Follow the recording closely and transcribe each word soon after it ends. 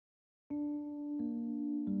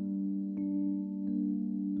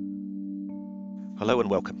Hello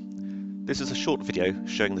and welcome. This is a short video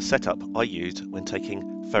showing the setup I used when taking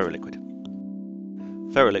FerroLiquid.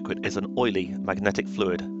 FerroLiquid is an oily magnetic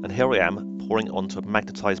fluid, and here I am pouring it onto a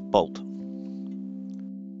magnetised bolt.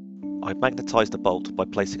 I magnetised the bolt by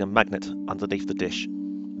placing a magnet underneath the dish,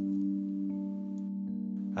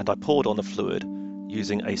 and I poured on the fluid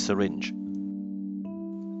using a syringe.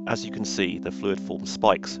 As you can see, the fluid forms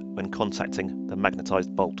spikes when contacting the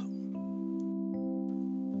magnetised bolt.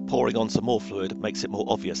 Pouring on some more fluid makes it more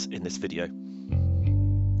obvious in this video.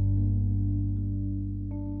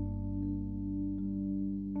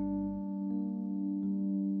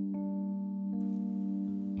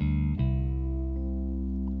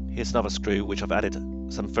 Here's another screw which I've added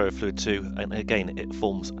some FerroFluid to, and again it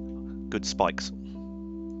forms good spikes.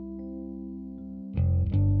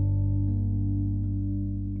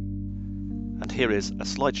 And here is a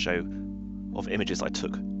slideshow of images I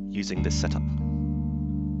took using this setup.